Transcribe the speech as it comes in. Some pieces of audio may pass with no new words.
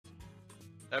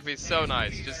That'd be so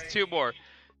nice. Just 2 more.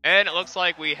 And it looks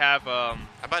like we have, I'm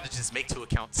about to just make 2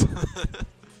 accounts.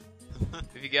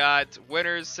 if you got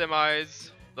winners,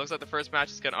 semis. Looks like the first match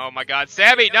is gonna, oh my god.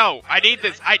 Sammy, no! I need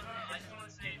this!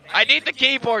 I need the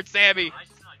keyboard, Sammy!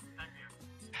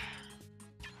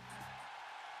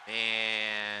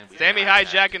 And Sammy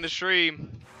hijacking the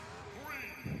stream.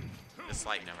 It's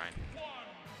like, never mind.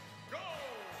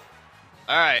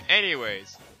 Alright,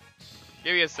 anyways.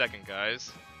 Give me a second,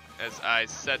 guys. As I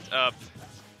set up.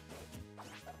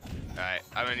 Alright,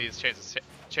 I'm gonna need to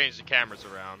change the cameras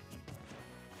around.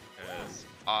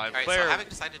 Alright, so I haven't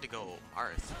decided to go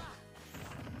Arth.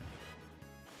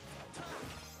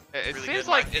 It really seems good.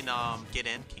 like Marth can get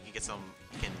in. He can get some.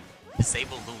 He can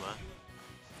disable Luma.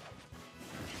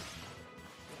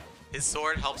 His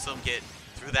sword helps him get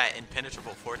through that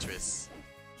impenetrable fortress.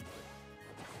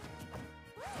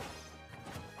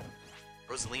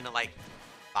 Rosalina like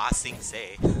bossing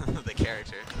Say, the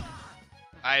character.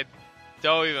 I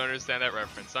don't even understand that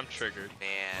reference. I'm triggered.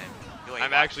 Man,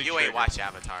 you ain't watch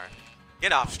Avatar.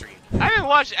 Get off stream. I haven't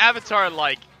watched Avatar in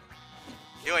like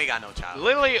you ain't got no child.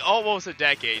 literally almost a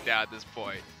decade now at this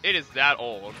point. It is that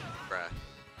old. Bruh.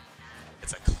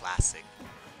 It's a classic.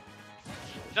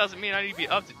 Doesn't mean I need to be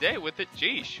up to date with it.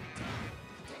 Jeesh.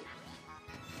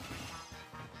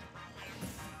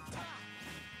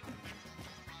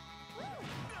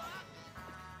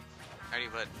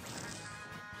 Alrighty, but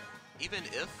even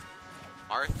if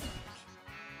Arth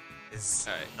is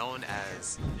known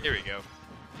as here we go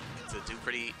to do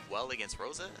pretty well against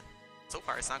Rosa, so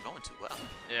far it's not going too well.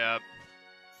 Yeah.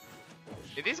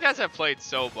 These guys have played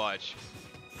so much.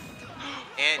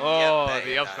 And oh,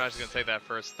 the up smash is gonna take that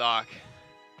first stock.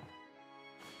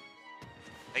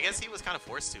 I guess he was kind of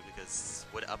forced to, because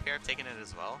would up air have taken it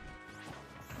as well?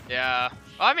 Yeah.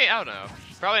 Well, I mean, I don't know.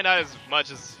 Probably not as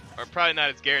much as, or probably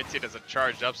not as guaranteed as a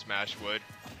charged up smash would.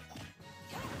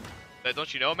 But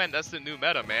don't you know, man? That's the new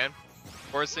meta, man.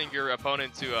 Forcing your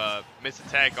opponent to miss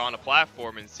attack on a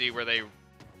platform and see where they,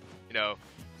 you know,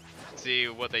 see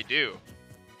what they do.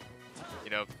 You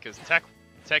know, because tech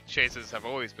chases have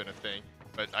always been a thing.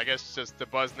 But I guess just the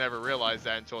Buzz never realized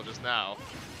that until just now.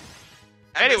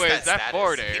 Anyways, that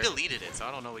forward air. He deleted it, so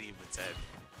I don't know what he even said.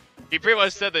 He pretty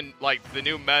much said that the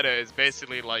new meta is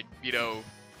basically like, you know,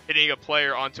 hitting a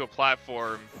player onto a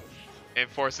platform and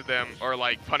forcing them, or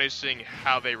like punishing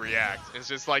how they react. It's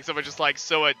just like someone just like,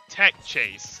 so a tech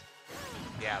chase.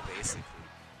 Yeah, basically.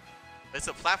 It's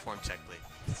a platform check play.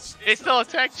 It's still a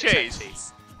tech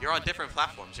chase. You're on different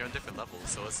platforms, you're on different levels,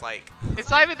 so it's like... It's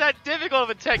not even that difficult of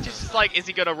a tech chase. It's just like, is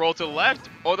he gonna roll to the left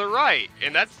or the right?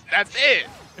 And that's it.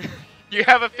 You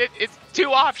have it's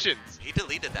 2 options. He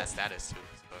deleted that status too,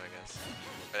 so I guess.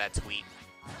 Or that tweet.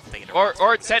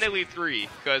 Or technically 3,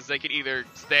 because they could either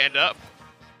stand up,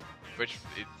 which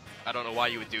I don't know why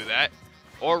you would do that,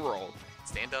 or roll.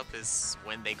 Stand up is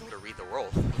when they go to read the roll.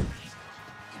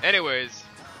 Anyways.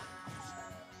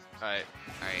 Alright,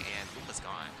 and Luma's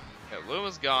gone. Yeah,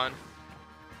 Luma's gone.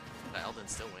 But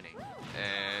Eldin's still winning.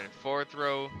 And 4th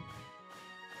row.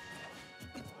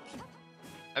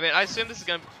 I mean, I assume this is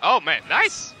gonna. Oh man,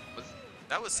 nice.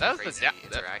 That was some crazy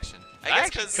interaction. I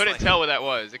guess couldn't tell what that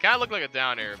was. It kind of looked like a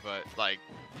down air, but like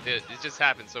it just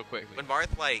happened so quickly. When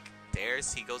Marth like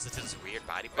dares, he goes into this weird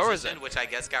body position, which I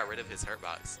guess got rid of his hurt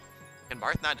box. Can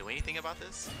Marth not do anything about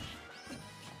this?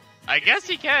 I guess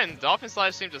he can. Dolphin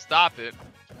Slash seemed to stop it.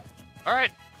 All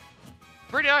right,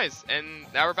 pretty nice. And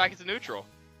now we're back into neutral.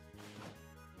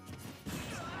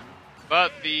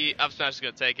 But the up smash is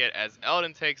going to take it as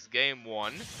Eldin takes game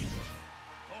 1.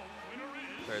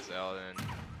 Where's Eldin?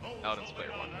 Eldin's player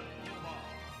 1.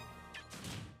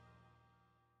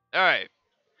 Alright.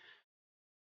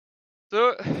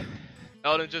 So,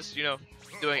 Eldin just, you know,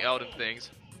 doing Eldin things.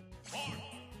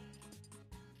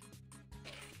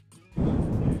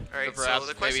 Alright, so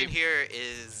the question here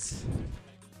is,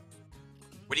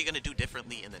 what are you going to do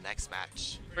differently in the next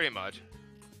match? Pretty much.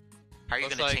 How are you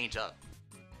going to change up?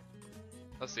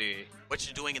 Let's see. What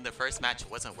you're doing in the first match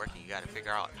wasn't working. You got to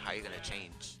figure out how you're going to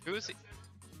change. Who is he?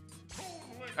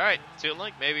 Alright, Toon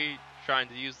Link maybe trying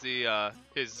to use the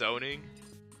his zoning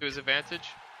to his advantage.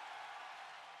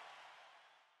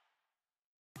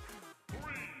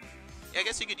 Yeah, I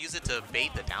guess you could use it to bait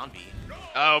the down B.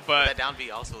 Oh, but that down B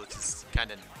also just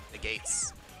kind of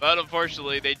negates. But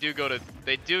unfortunately, they do go to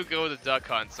duck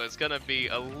hunt, so it's gonna be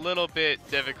a little bit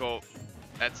difficult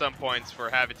at some points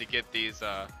for having to get these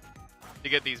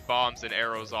bombs and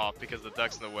arrows off because the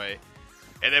duck's in the way.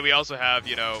 And then we also have,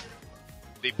 you know,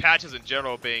 the patches in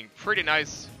general being pretty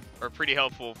nice or pretty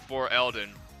helpful for Eldin.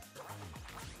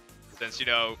 Since, you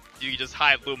know, you just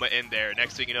hide Luma in there.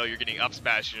 Next thing you know, you're getting up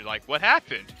smash and you're like, what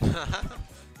happened?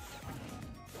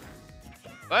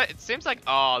 But it seems like,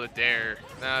 oh, the dare.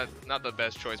 Not the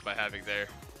best choice by having there.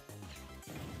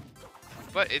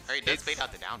 But it's... Alright, does bait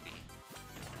out the down B.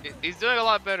 He's doing a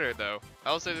lot better, though.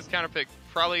 I will say this counter pick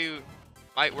probably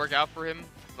might work out for him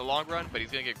in the long run, but he's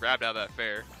going to get grabbed out of that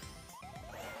fair.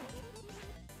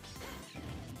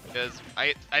 Because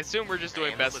I assume we're just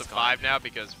doing best of 5 now,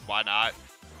 because why not?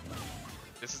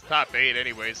 This is top 8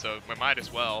 anyway, so we might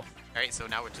as well. Alright, so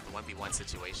now we're to the 1v1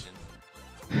 situation.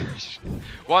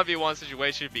 1v1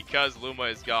 situation because Luma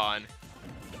is gone.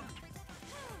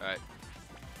 Alright.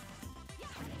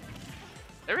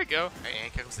 There we go. Alright,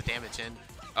 and here comes the damage in.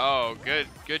 Oh, good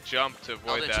jump to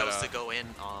avoid Eldin that. chose to go in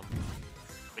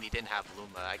when he didn't have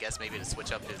Luma. I guess maybe to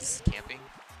switch up his camping.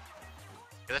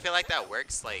 Because I feel like that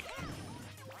works, like...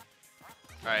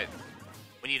 Alright.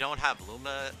 When you don't have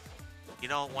Luma, you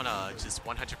don't want to just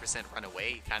 100% run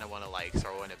away. You kind of want to like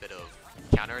throw in a bit of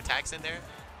counterattacks in there.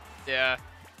 Yeah.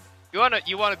 You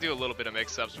wanna do a little bit of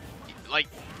mix-ups. Like,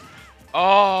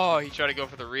 oh, he tried to go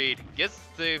for the read. Gets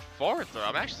the forward throw.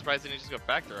 I'm actually surprised he didn't just go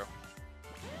back throw.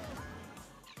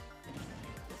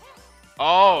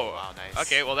 Oh, wow, nice.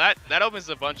 Okay, well that opens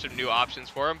a bunch of new options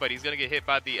for him, but he's gonna get hit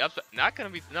by the up. Not gonna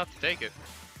be enough to take it.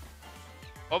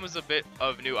 Opens a bit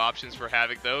of new options for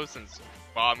hav0k though, since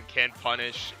Bomb can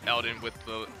punish Eldin with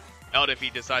the if he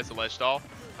decides to ledge stall.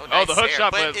 Oh, nice the hook air,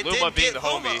 shot, but Luma being the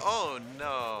Luma. homie. Oh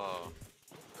no.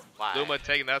 Why? Luma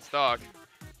taking that stock.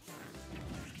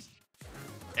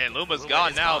 And Luma's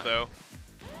gone now though.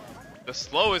 The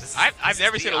slowest. I've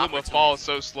never seen a Luma fall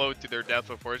so slow to their death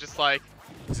before. It's just like.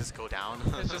 Just go down.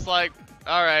 It's just like,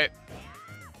 alright.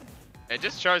 And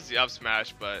just charge the up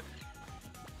smash, but.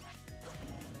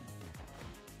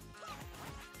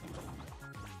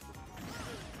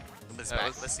 Luma's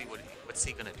back. Let's see what's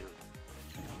he gonna do.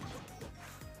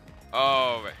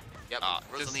 Oh, right. Yep.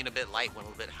 Rosaline a bit light, went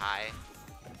a little bit high.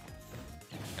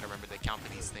 Gotta remember to count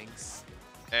for these things.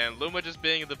 And Luma just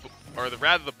being the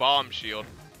bomb shield.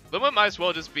 Luma might as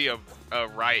well just be a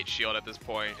riot shield at this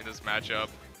point in this matchup.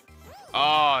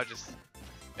 Oh,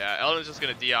 yeah. Eldin's just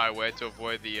gonna DI away to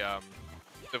avoid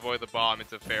the bomb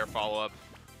into fair follow up.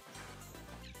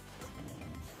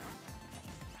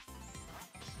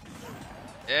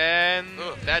 And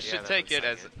that should take it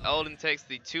as Eldin takes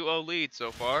the 2-0 lead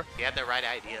so far. He had the right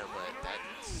idea, but that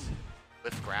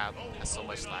lift grab has so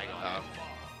much lag on it.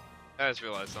 I just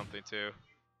realized something too.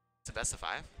 It's a best of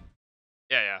 5?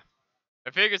 Yeah. I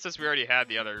figured since we already had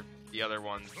the other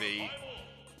ones be.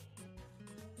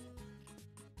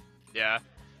 Yeah.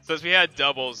 Since we had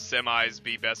doubles, semis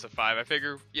be best of 5, I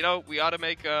figure, we ought to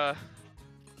make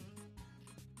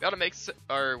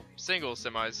our singles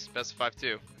semis best of 5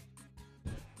 too.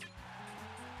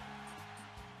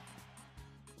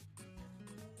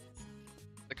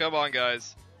 Come on,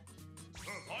 guys.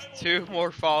 2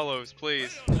 more follows,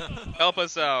 please. Help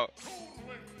us out.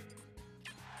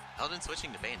 Eldin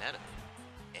switching to Bayonetta.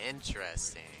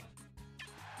 Interesting.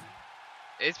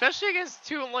 Especially against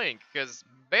Toon Link, because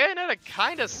Bayonetta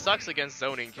kind of sucks against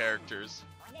zoning characters.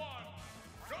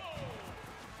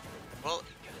 Well,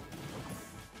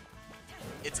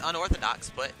 it's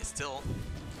unorthodox, but it's still...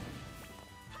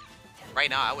 Right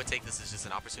now, I would take this as just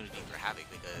an opportunity for hav0k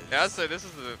because... Yeah, I'd say this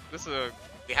is a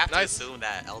we have to assume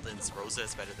that Eldin's Rosa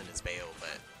is better than his Bayo,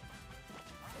 but...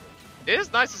 It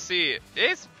is nice to see...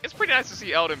 It's pretty nice to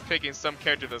see Eldin picking some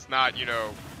character that's not,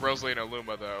 Rosaline or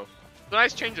Luma, though. It's a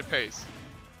nice change of pace.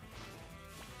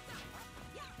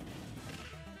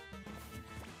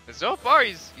 And so far,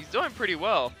 he's doing pretty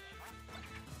well.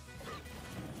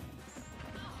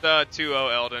 The 2-0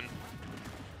 Eldin.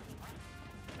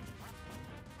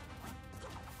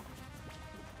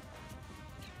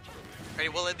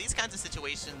 Right, well, in these kinds of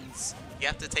situations, you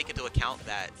have to take into account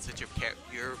that since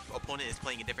your opponent is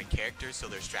playing a different character, so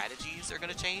their strategies are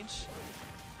going to change.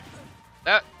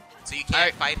 So you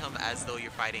can't fight him as though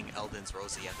you're fighting Eldin's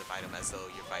Rosa. You have to fight him as though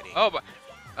you're fighting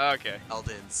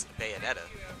Eldin's Bayonetta.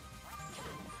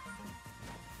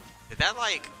 Did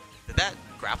that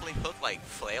grappling hook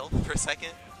flail for a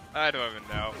second? I don't even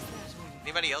know.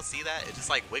 Anybody else see that? It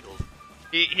just wiggled.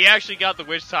 He actually got the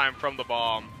witch time from the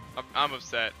bomb. I'm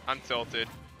upset. I'm tilted.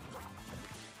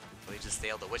 Well, he just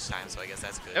failed the witch time, so I guess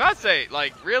that's good. And I'd say,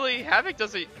 really, hav0k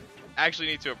doesn't actually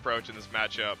need to approach in this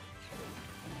matchup.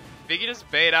 If he can just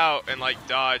bait out and,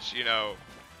 dodge,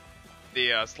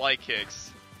 the slide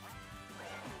kicks.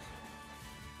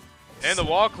 And the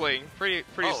wall cling. Pretty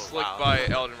slick by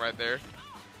Eldin right there.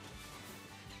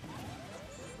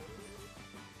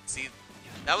 See,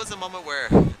 that was a moment where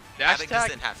hav0k just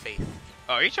didn't have faith.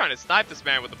 Oh, he's trying to snipe this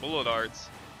man with the bullet darts.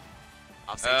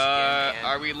 Again,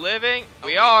 are we living?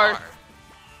 We are.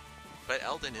 But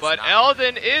Eldin is But not.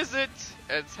 Eldin isn't.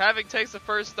 As hav0k takes the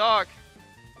first stock.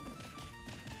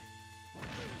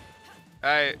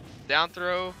 Alright, down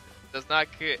throw does not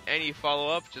get any follow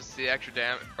up, just the extra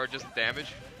damage or just the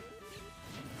damage.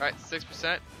 Alright,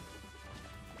 6%.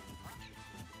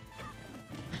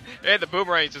 And the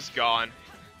boomerang's just gone.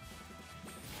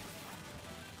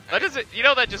 That doesn't, you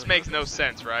know, that just makes no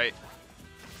sense, right?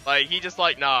 Like, he just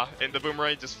like, nah, and the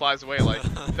boomerang just flies away. Like,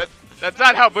 that's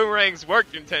not how boomerangs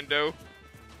work, Nintendo.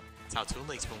 That's how Toon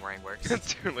Link's boomerang works.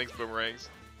 Toon Link's boomerangs.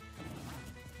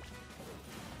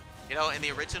 You know, in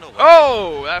the original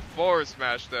Oh, that forward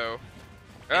smash, though.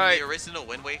 In the original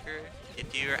Wind Waker,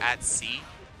 if you're at C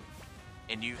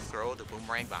and you throw the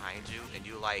boomerang behind you and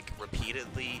you, like,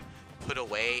 repeatedly put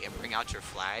away and bring out your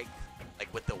flag,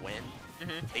 like, with the wind,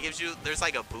 it gives you, there's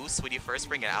like a boost when you first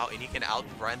bring it out, and you can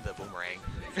outrun the boomerang.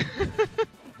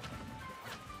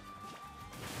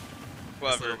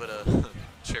 Just a little bit of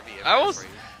trivia for you.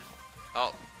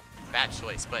 Oh, bad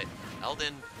choice, but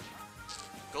Eldin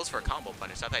goes for a combo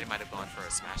punish. I thought he might have gone for a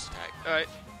smash attack.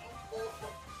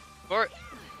 Alright.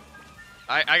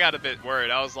 I got a bit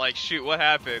worried. I was like, shoot, what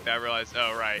happened? I realized,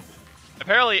 oh, right.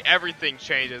 Apparently everything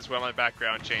changes when my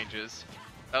background changes.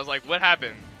 I was like, what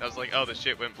happened? I was like, oh, the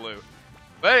shit went blue.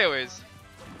 But anyways.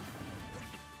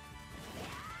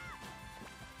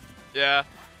 Yeah.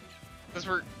 Because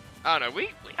I don't know,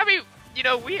 I mean, you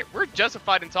know, we're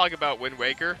justified in talking about Wind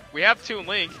Waker. We have Toon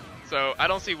Link, so I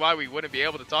don't see why we wouldn't be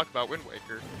able to talk about Wind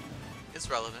Waker. It's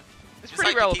relevant. It's just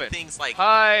pretty like relevant. To keep things like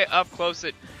high, up close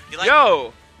it. Like,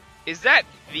 yo! Is that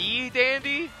the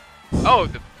Dandy? Oh,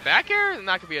 the back air is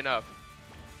not gonna be enough.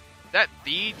 That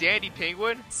the Dandy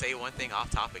Penguin? Say one thing off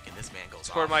topic and this man goes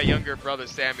off. For my younger brother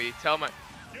Sammy, tell my.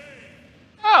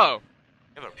 Oh.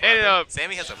 You have a brother?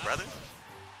 Sammy has a brother?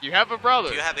 You have a brother.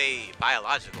 Do you have a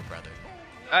biological brother?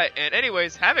 Alright, and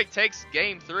anyways, hav0k takes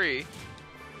game 3.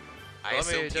 I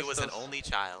assumed he was an only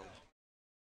child.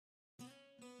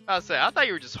 I was saying, I thought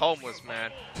you were just homeless,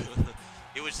 man.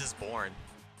 He was just born.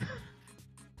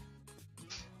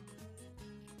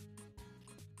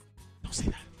 Don't say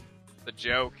that. The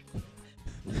joke.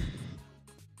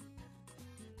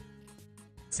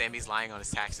 Sammy's lying on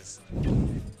his taxes.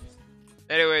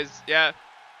 Anyways, yeah.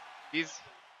 He's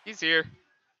here.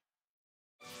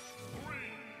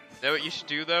 Know what you should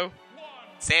do though?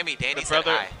 Sammy, Danny said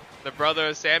hi. The brother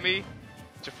of Sammy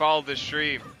should follow this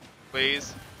stream,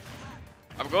 please.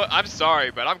 I'm sorry,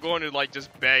 but I'm going to like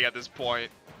just beg at this point.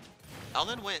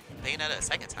 Eldin went Bayonetta a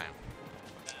second time.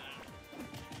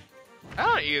 I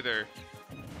don't either.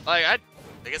 Like I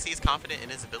guess he's confident in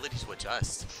his ability to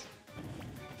adjust.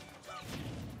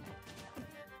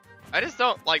 I just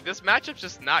don't like this matchup's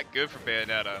just not good for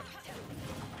Bayonetta.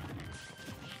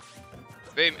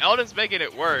 I mean, Eldin's making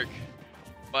it work,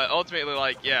 but ultimately,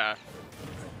 like, yeah.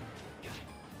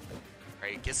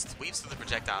 Alright, weaves through the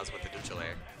projectiles with the neutral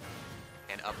air.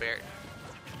 And up air.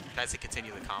 Tries to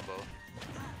continue the combo.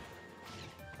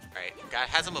 Alright, guy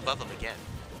has him above him again.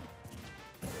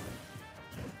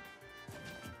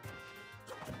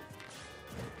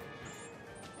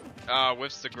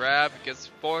 Whiffs the grab, gets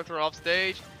forward throw off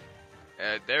stage.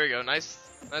 There we go, nice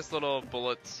little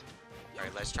bullets.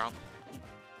 Alright, let's trump.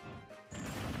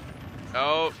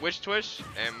 Oh, witch twish,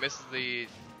 and misses the...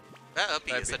 That up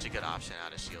B is such a good option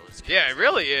out of shield. Yeah, it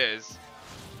really is.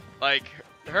 Like,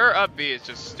 her up B is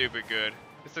just stupid good.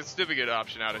 It's a stupid good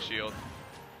option out of shield.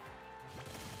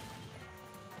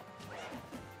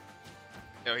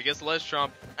 Yo, he gets less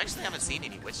trump. I actually haven't seen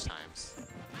any witch times.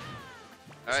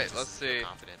 Alright, let's see.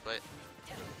 Confident, but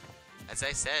as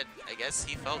I said, I guess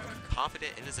he felt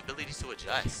confident in his ability to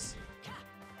adjust.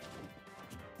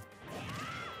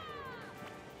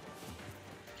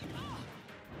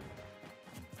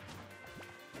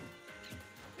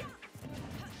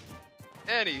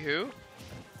 Anywho.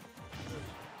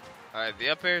 Alright, the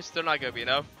up air is still not going to be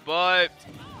enough, but...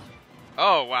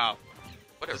 Oh, wow.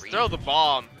 What a Just read. throw the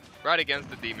bomb right against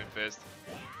the Demon Fist.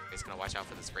 He's going to watch out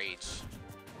for this rage.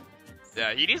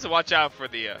 Yeah, he needs to watch out for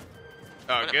the...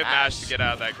 Oh, good mash to get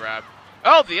out of that grab.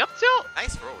 Oh, the up tilt?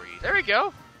 Nice roll read. There we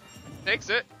go. Takes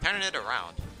it. Turning it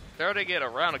around. Turning it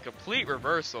around, a complete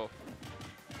reversal.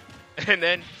 And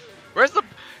then, where's the...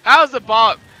 How's the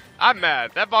bomb... I'm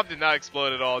mad. That bomb did not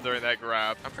explode at all during that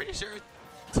grab. I'm pretty sure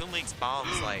Toon Link's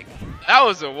bombs, like... That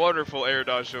was a wonderful air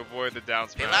dodge to avoid the down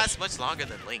smash. They last much longer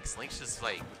than Link's. Link's just,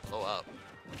 like, blow up.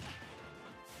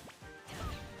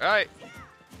 Alright.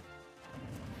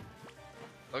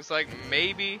 Looks like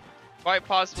maybe, quite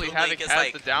possibly, hav0k has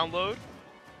like the download.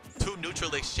 2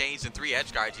 neutral exchange and 3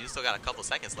 edge guards. You still got a couple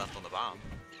seconds left on the bomb.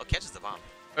 Oh, catches the bomb.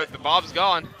 The bomb's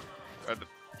gone.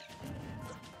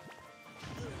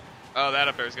 Oh, that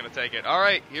up air is gonna take it. All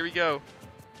right, here we go.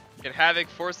 Can Hav0k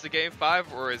force the game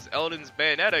 5, or is Eldin's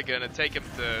Bayonetta gonna take him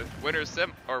to winners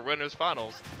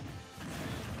finals?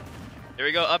 Here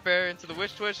we go, up air into the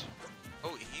wish twitch.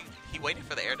 Oh, he waited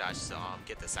for the air dodge to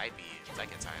get the side B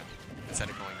second time instead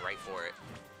of going right for it.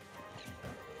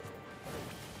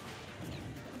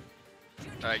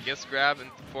 All right, gets grab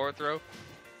into the forward throw.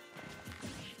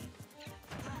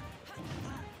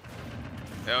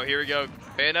 Oh, here we go.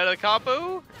 Bayonetta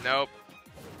combo? Nope.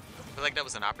 I feel like that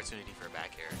was an opportunity for a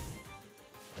back air.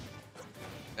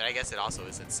 But I guess it also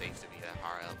isn't safe to be that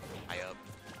high up.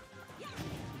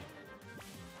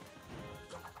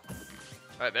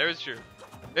 Alright, there's your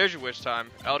wish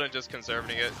time. Eldin just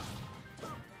conserving it.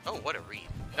 Oh, what a read.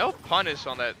 No punish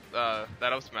on that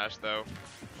up smash though.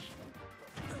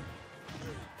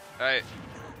 Alright.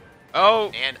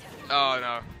 Oh! And oh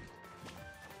no.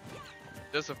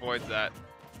 Just avoids that.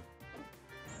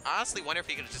 I honestly wonder if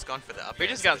he could have just gone for the up We air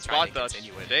just instead got of trying spot to dodge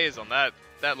continue it. days on that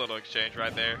little exchange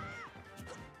right there.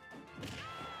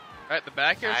 Alright, the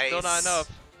back air still not enough.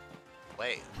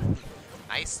 Wait.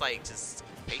 Nice, like, just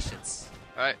patience.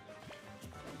 Alright.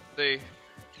 See.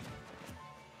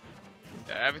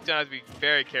 Yeah, every time has to be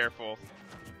very careful.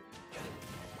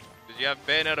 Because you have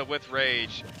Bayonetta with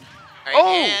rage. Right,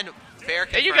 oh! And fair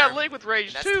confirm. And you got Link with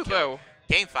rage That's too, the kill. though.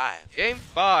 Game 5. Game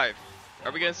 5.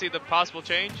 Are we going to see the possible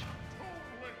change?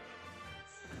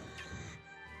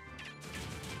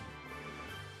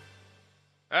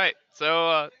 Alright,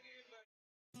 so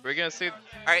we're going to see.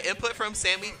 Alright, input from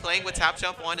Sammy. Playing with tap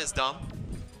jump on is dumb.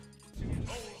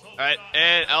 Alright,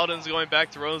 and Eldin's going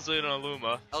back to Rosalie and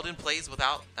Luma. Eldin plays with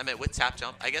tap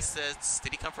jump. I guess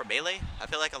did he come from melee? I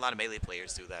feel like a lot of melee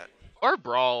players do that. Or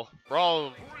Brawl.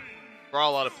 Brawl, a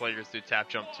lot of players do tap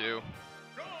jump too.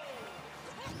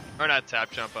 Or not tap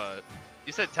jump,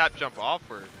 you said tap jump off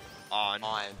or on?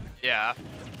 On. Yeah.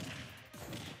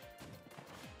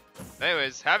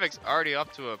 Anyways, hav0k's already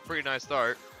up to a pretty nice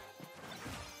start.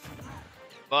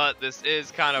 But this is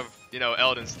kind of,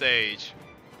 Eldin's stage.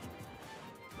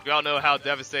 We all know how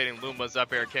devastating Luma's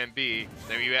up air can be.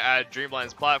 Then you add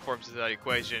Dreamland's platforms to that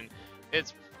equation.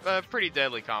 It's a pretty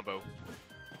deadly combo.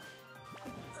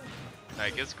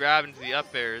 Alright, gets grabbed into the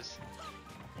up airs.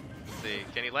 Let's see,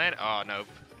 can he land? Oh, no.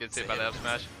 Gets hit by the up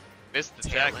smash. Missed the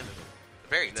tech.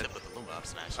 Very tip with the Luma up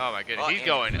smash. Oh my goodness, he's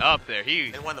going up there.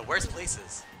 In one of the worst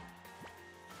places.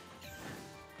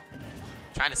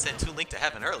 Trying to send 2 Link to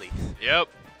heaven early. Yep.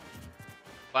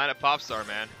 Planet Popstar,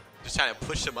 man. Just trying to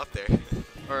push him up there.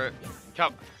 Or,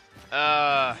 come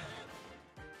on.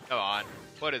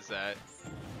 What is that?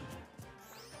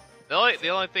 The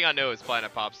only thing I know is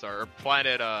Planet Popstar, or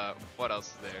Planet, what else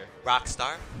is there?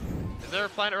 Rockstar? Is there a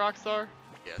Planet Rockstar?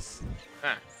 Yes.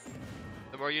 Huh.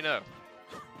 The more you know.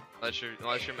 Unless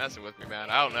you're messing with me, man.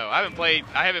 I don't know. I haven't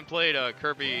played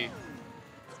Kirby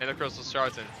and the Crystal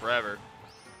Shards in forever.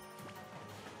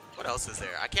 What else is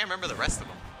there? I can't remember the rest of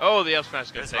them. Oh, the up smash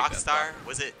is gonna There's take Rockstar.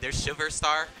 There's Shiver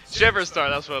Star? Shiver Star,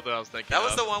 that's what I was thinking. That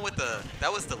was the one with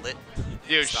that was the lit.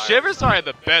 Dude, star. Shiver Star had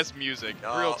the best music.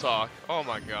 No. Real talk. Oh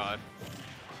my god.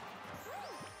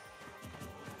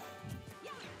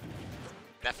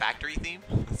 That factory theme?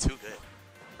 It's too good.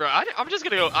 Bro, I'm just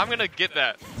gonna go. I'm gonna get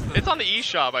that. It's on the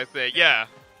eShop, I think. Yeah,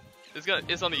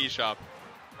 it's on the eShop.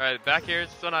 All right, back here,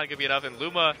 it's still not gonna be enough. And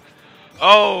Luma,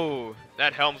 oh,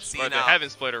 that Helm, or the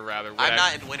Heaven Splitter rather. I'm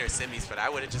not in winter semis, but I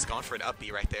would have just gone for an up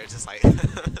B right there, just like.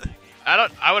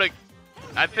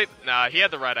 I think, nah, he had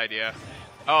the right idea.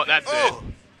 Oh, that's it.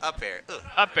 Up air. Ugh.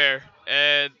 Up air,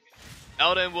 and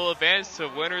Eldin will advance to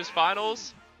winners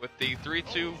finals with the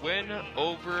 3-2 win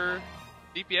over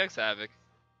TPX hav0k.